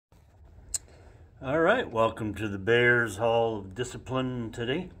All right, welcome to the Bears Hall of Discipline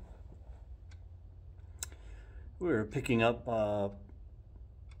today. We're picking up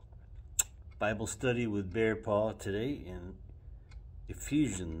Bible study with BAARPAAW today in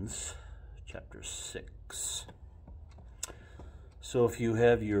Ephesians chapter 6. So if you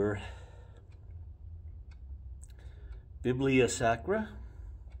have your Biblia Sacra,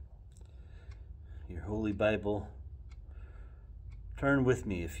 your Holy Bible, turn with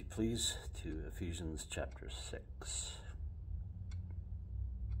me, if you please, to Ephesians chapter 6.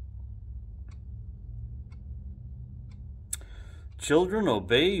 Children,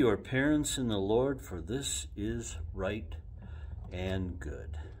 obey your parents in the Lord, for this is right and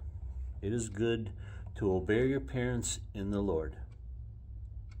good. It is good to obey your parents in the Lord.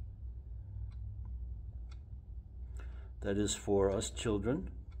 That is for us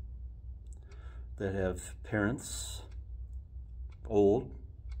children that have parents old,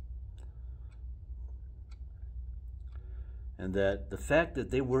 and that the fact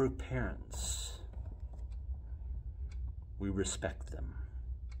that they were parents, we respect them.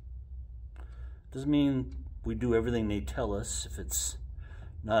 Doesn't mean we do everything they tell us if it's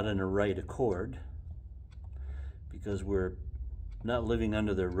not in a right accord, because we're not living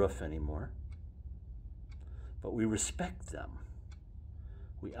under their roof anymore. But we respect them.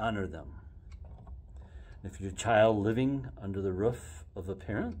 We honor them. If your child living under the roof of a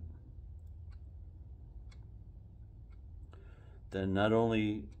parent, then not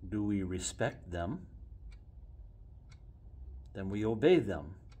only do we respect them, then we obey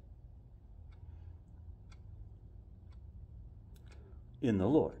them in the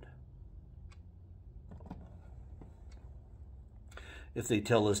Lord. If they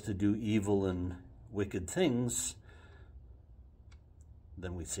tell us to do evil and wicked things,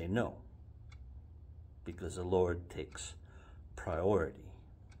 then we say no, because the Lord takes priority.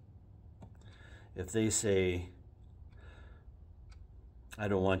 If they say, I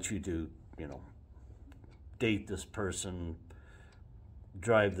don't want you to, date this person,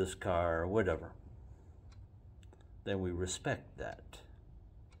 drive this car, or whatever, then we respect that.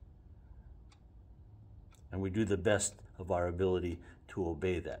 And we do the best of our ability to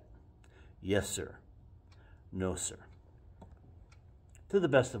obey that. Yes, sir. No, sir. To the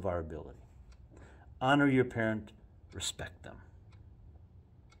best of our ability. Honor your parent, respect them.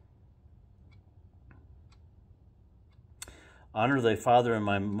 Honor thy father and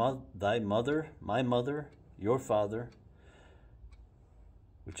thy mother, my mother, your father,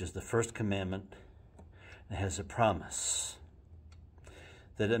 which is the first commandment, and has a promise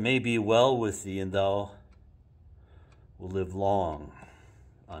that it may be well with thee, and thou will live long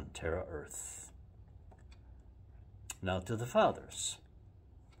on terra earth. Now to the fathers.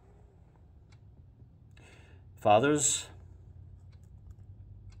 Fathers,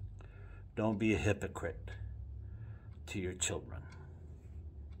 don't be a hypocrite to your children.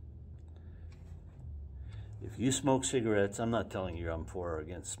 If you smoke cigarettes, I'm not telling you I'm for or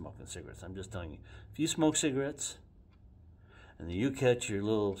against smoking cigarettes. I'm just telling you, if you smoke cigarettes and you catch your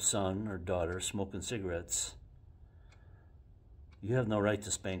little son or daughter smoking cigarettes, you have no right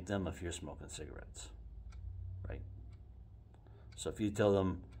to spank them if you're smoking cigarettes, right? So if you tell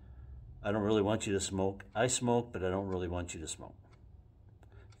them, I don't really want you to smoke. I smoke, but I don't really want you to smoke.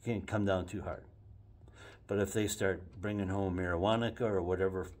 You can't come down too hard. But if they start bringing home marijuana or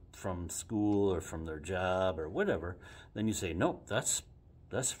whatever from school or from their job or whatever, then you say, no, that's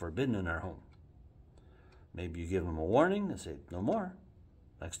forbidden in our home. Maybe you give them a warning and say, no more.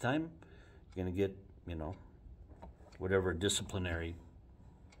 Next time, you're going to get, whatever disciplinary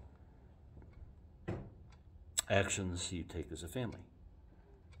actions you take as a family.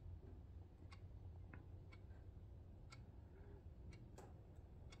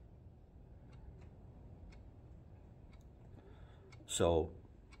 So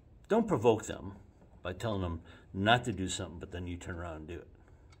don't provoke them by telling them not to do something, but then you turn around and do it.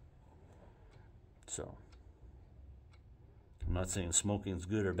 So I'm not saying smoking is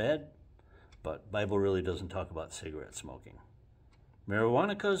good or bad, but Bible really doesn't talk about cigarette smoking.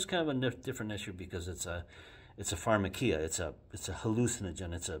 Marijuana is kind of a different issue because it's a pharmakia. It's a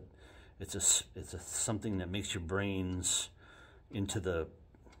hallucinogen. It's a something that makes your brains into the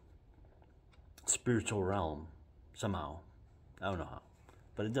spiritual realm somehow. I don't know how,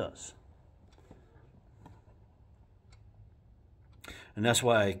 but it does. And that's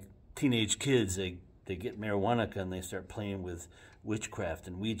why teenage kids, they get marijuana and they start playing with witchcraft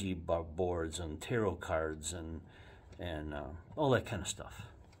and Ouija boards and tarot cards and all that kind of stuff.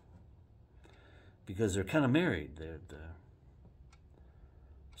 Because they're kind of married.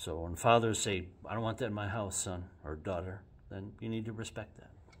 So when fathers say, I don't want that in my house, son or daughter, then you need to respect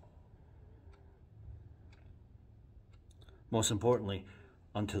that. Most importantly,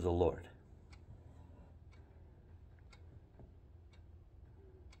 unto the Lord.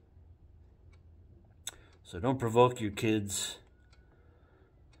 So don't provoke your kids.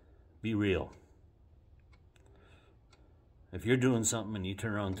 Be real. If you're doing something and you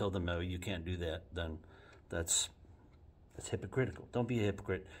turn around and tell them, no, you can't do that, then that's hypocritical. Don't be a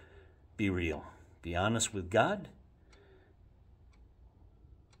hypocrite. Be real. Be honest with God.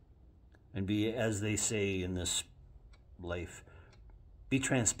 And be, as they say in this life, be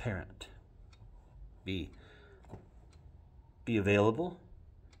transparent. Be available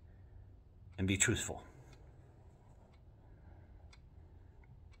and be truthful.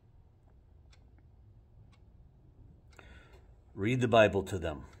 Read the Bible to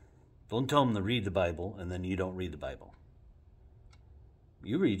them. Don't tell them to read the Bible and then you don't read the Bible.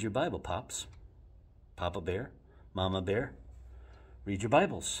 You read your Bible, Pops. Papa Bear, Mama Bear. Read your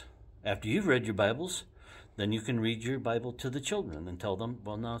Bibles. After you've read your Bibles, then you can read your Bible to the children and tell them,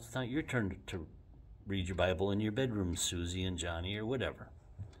 well, now it's not your turn to read your Bible in your bedroom, Susie and Johnny, or whatever.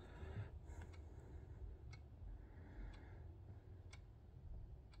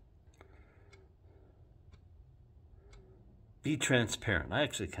 Be transparent. I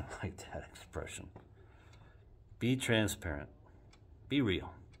actually kind of like that expression. Be transparent. Be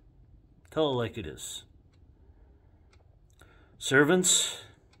real. Tell it like it is. Servants,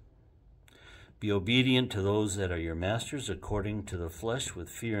 be obedient to those that are your masters according to the flesh with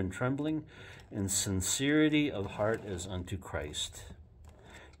fear and trembling, in sincerity of heart as unto Christ,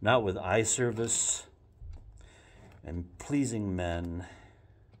 not with eye service and pleasing men,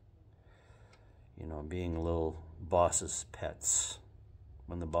 being little bosses' pets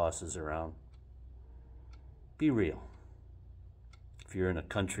when the boss is around. Be real. If you're in a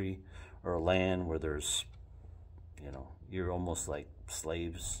country or a land where there's, you're almost like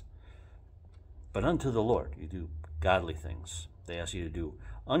slaves. But unto the Lord, you do godly things. They ask you to do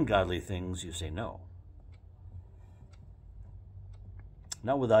ungodly things, you say no.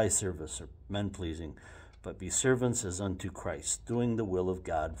 Not with eye service or men pleasing, but be servants as unto Christ, doing the will of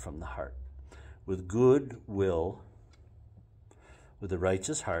God from the heart, with good will, with a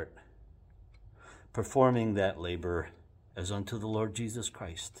righteous heart, performing that labor as unto the Lord Jesus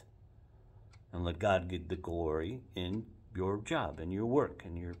Christ. And let God get the glory in your job, in your work,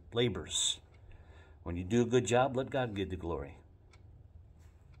 in your labors. When you do a good job, let God get the glory.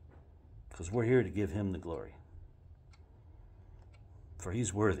 Because we're here to give him the glory. For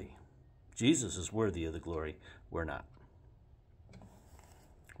he's worthy. Jesus is worthy of the glory. We're not.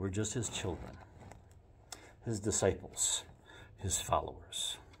 We're just his children, his disciples, his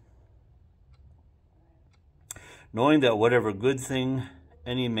followers. Knowing that whatever good thing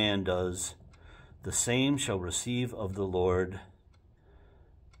any man does, the same shall receive of the Lord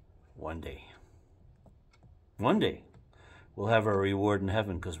one day. One day we'll have our reward in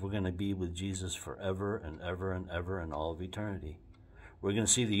heaven because we're going to be with Jesus forever and ever and ever and all of eternity. We're going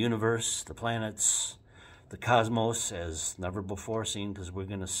to see the universe, the planets, the cosmos as never before seen because we're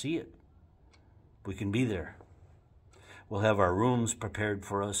going to see it. We can be there. We'll have our rooms prepared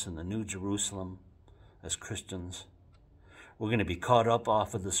for us in the New Jerusalem as Christians. We're going to be caught up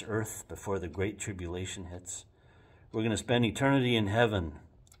off of this earth before the Great Tribulation hits. We're going to spend eternity in heaven,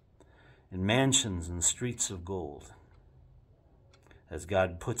 in mansions and streets of gold, as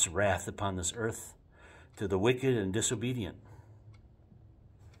God puts wrath upon this earth to the wicked and disobedient,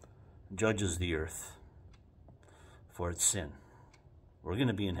 judges the earth for its sin. We're going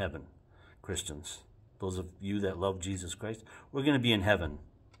to be in heaven, Christians. Those of you that love Jesus Christ, we're going to be in heaven,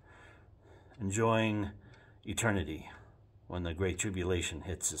 enjoying eternity when the Great Tribulation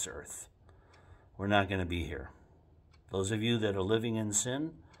hits this earth. We're not going to be here. Those of you that are living in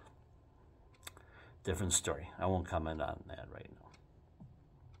sin, different story. I won't comment on that right now.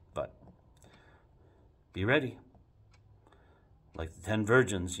 But be ready. Like the 10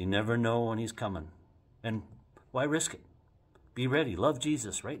 virgins, you never know when he's coming. And why risk it? Be ready. Love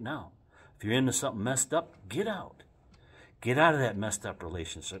Jesus right now. If you're into something messed up, get out. Get out of that messed up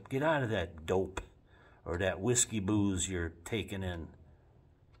relationship. Get out of that dope or that whiskey booze you're taking in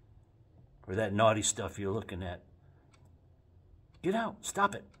or that naughty stuff you're looking at. Get out.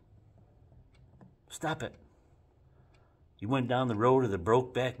 Stop it. Stop it. You went down the road of the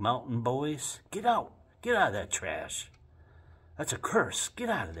Brokeback Mountain boys. Get out. Get out of that trash. That's a curse. Get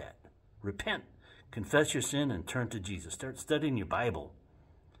out of that. Repent. Confess your sin and turn to Jesus. Start studying your Bible.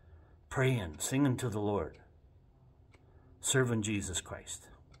 Praying, singing to the Lord. Serving Jesus Christ.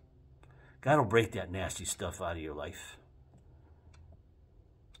 God will break that nasty stuff out of your life.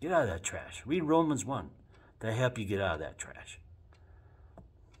 Get out of that trash. Read Romans 1. That'll help you get out of that trash.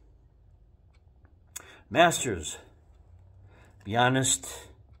 Masters, Be honest,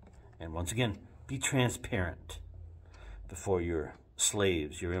 and once again, be transparent before your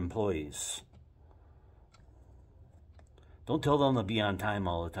slaves, your employees. Don't tell them to be on time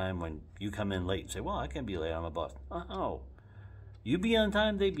all the time when you come in late. Say, well, I can't be late, I'm a boss. Oh, you be on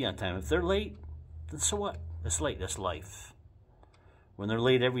time, they be on time. If they're late, then so what? It's late, that's life. When they're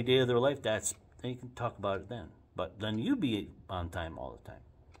late every day of their life, you can talk about it then. But then you be on time all the time,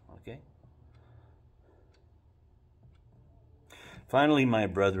 okay? Finally, my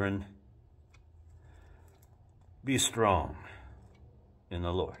brethren, be strong in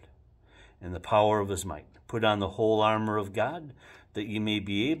the Lord, in the power of his might. Put on the whole armor of God, that ye may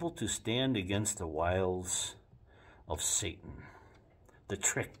be able to stand against the wiles of Satan. The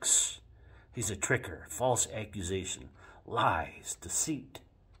tricks. He's a tricker, false accusation, lies, deceit.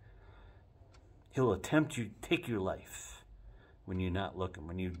 He'll attempt to take your life when you're not looking,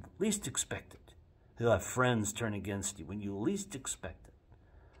 when you least expect it. He'll have friends turn against you when you least expect it.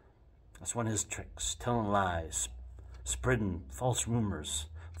 That's one of his tricks, telling lies, spreading false rumors,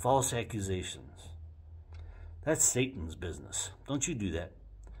 false accusations. That's Satan's business. Don't you do that.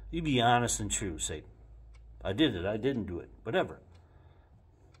 You be honest and true, Satan. I did it, I didn't do it, whatever.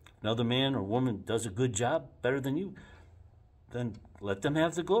 Another man or woman does a good job, better than you, then let them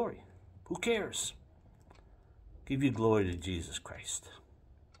have the glory. Who cares? Give your glory to Jesus Christ.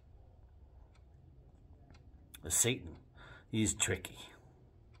 But Satan, he's tricky.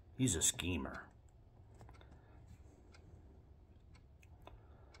 He's a schemer.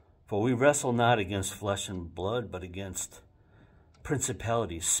 For we wrestle not against flesh and blood, but against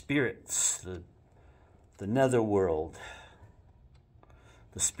principalities, spirits, the netherworld,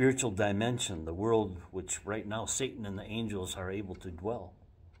 the spiritual dimension, the world which right now Satan and the angels are able to dwell.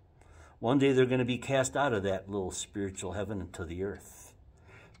 One day they're going to be cast out of that little spiritual heaven into the earth.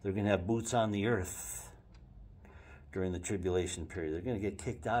 They're going to have boots on the earth during the tribulation period. They're going to get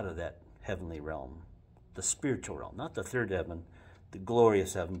kicked out of that heavenly realm, the spiritual realm, not the third heaven, the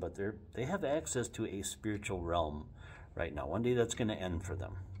glorious heaven, but they have access to a spiritual realm right now. One day that's going to end for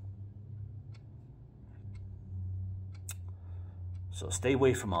them. So stay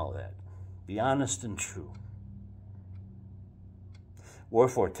away from all that. Be honest and true.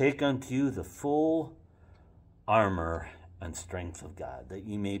 Wherefore take unto you the full armor and strength of God, that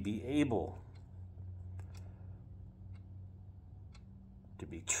ye may be able to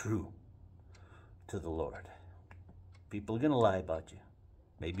be true to the Lord. People are going to lie about you.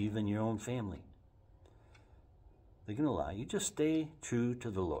 Maybe even your own family. They're going to lie. You just stay true to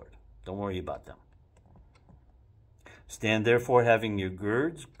the Lord. Don't worry about them. Stand therefore having your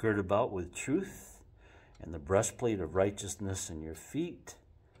girds girt about with truth, and the breastplate of righteousness, and your feet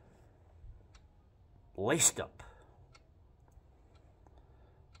laced up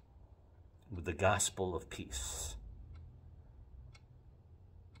with the gospel of peace.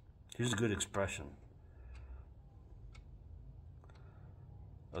 Here's a good expression.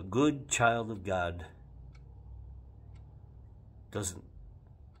 A good child of God doesn't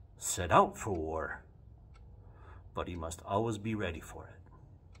set out for war, but he must always be ready for it.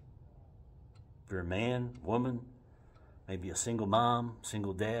 If you're a man, woman, maybe a single mom,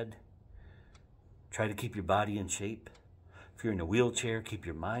 single dad, try to keep your body in shape. If you're in a wheelchair, keep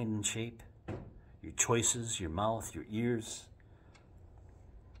your mind in shape, your choices, your mouth, your ears.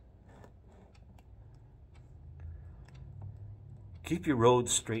 Keep your road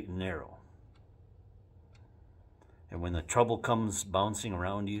straight and narrow. And when the trouble comes bouncing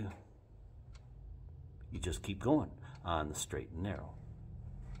around you, you just keep going on the straight and narrow.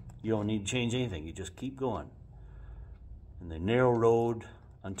 You don't need to change anything. You just keep going in the narrow road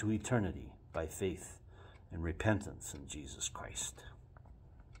unto eternity by faith and repentance in Jesus Christ.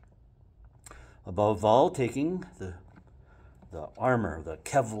 Above all, taking the armor, the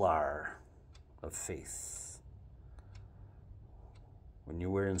Kevlar of faith. When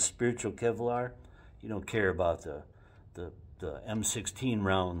you're wearing spiritual Kevlar, you don't care about the M16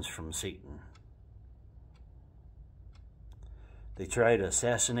 rounds from Satan. They try to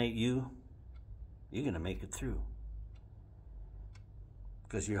assassinate you, you're going to make it through.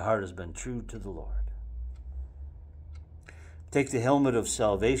 Because your heart has been true to the Lord. Take the helmet of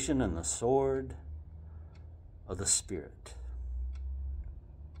salvation and the sword of the Spirit.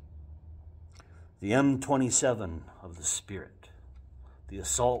 The M27 of the Spirit. The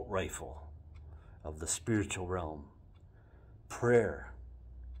assault rifle of the spiritual realm. Prayer.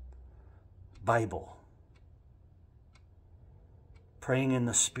 Bible. Praying in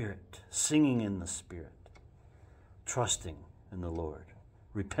the Spirit. Singing in the Spirit. Trusting in the Lord.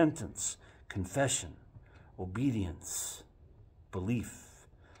 Repentance. Confession. Obedience. Belief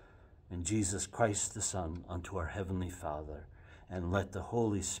in Jesus Christ the Son unto our Heavenly Father, and let the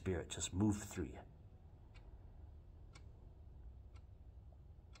Holy Spirit just move through you.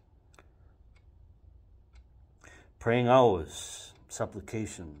 Praying always,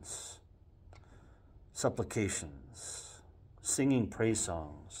 supplications, singing praise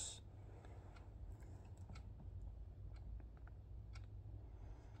songs.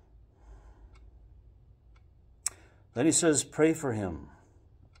 Then he says, pray for him,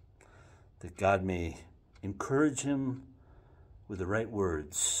 that God may encourage him with the right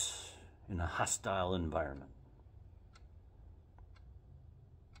words in a hostile environment.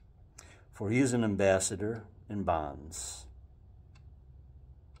 For he is an ambassador in bonds.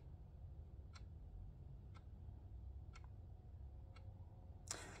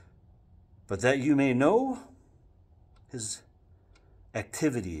 But that you may know his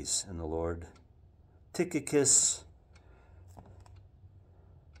activities in the Lord, Tychicus,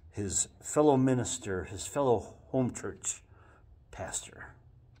 his fellow minister, his fellow home church pastor,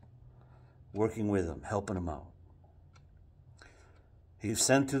 working with him, helping him out. He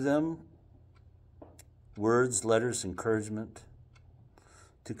sent to them words, letters, encouragement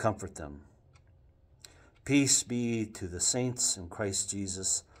to comfort them. Peace be to the saints in Christ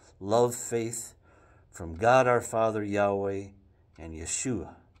Jesus, love, faith from God our Father, Yahweh, and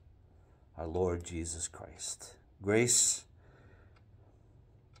Yeshua, our Lord Jesus Christ. Grace,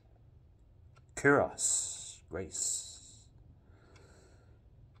 Kyros, grace,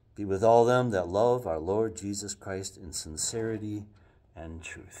 be with all them that love our Lord Jesus Christ in sincerity and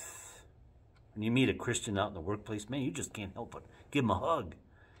truth. When you meet a Christian out in the workplace, man, you just can't help but give them a hug,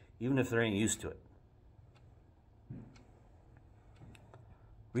 even if they ain't used to it.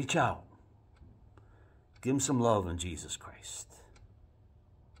 Reach out. Give them some love in Jesus Christ.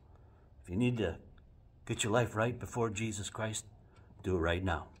 If you need to get your life right before Jesus Christ, do it right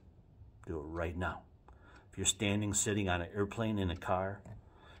now. Do it right now. If you're standing, sitting on an airplane, in a car,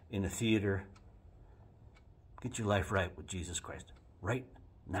 in a theater, get your life right with Jesus Christ right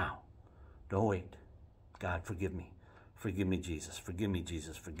now. Don't wait. God, forgive me. Forgive me, Jesus. Forgive me,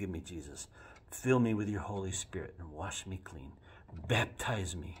 Jesus. Forgive me, Jesus. Fill me with your Holy Spirit and wash me clean.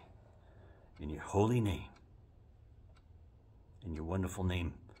 Baptize me in your holy name. In your wonderful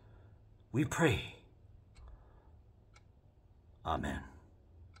name, we pray. Amen.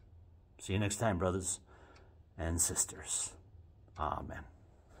 See you next time, brothers and sisters. Amen.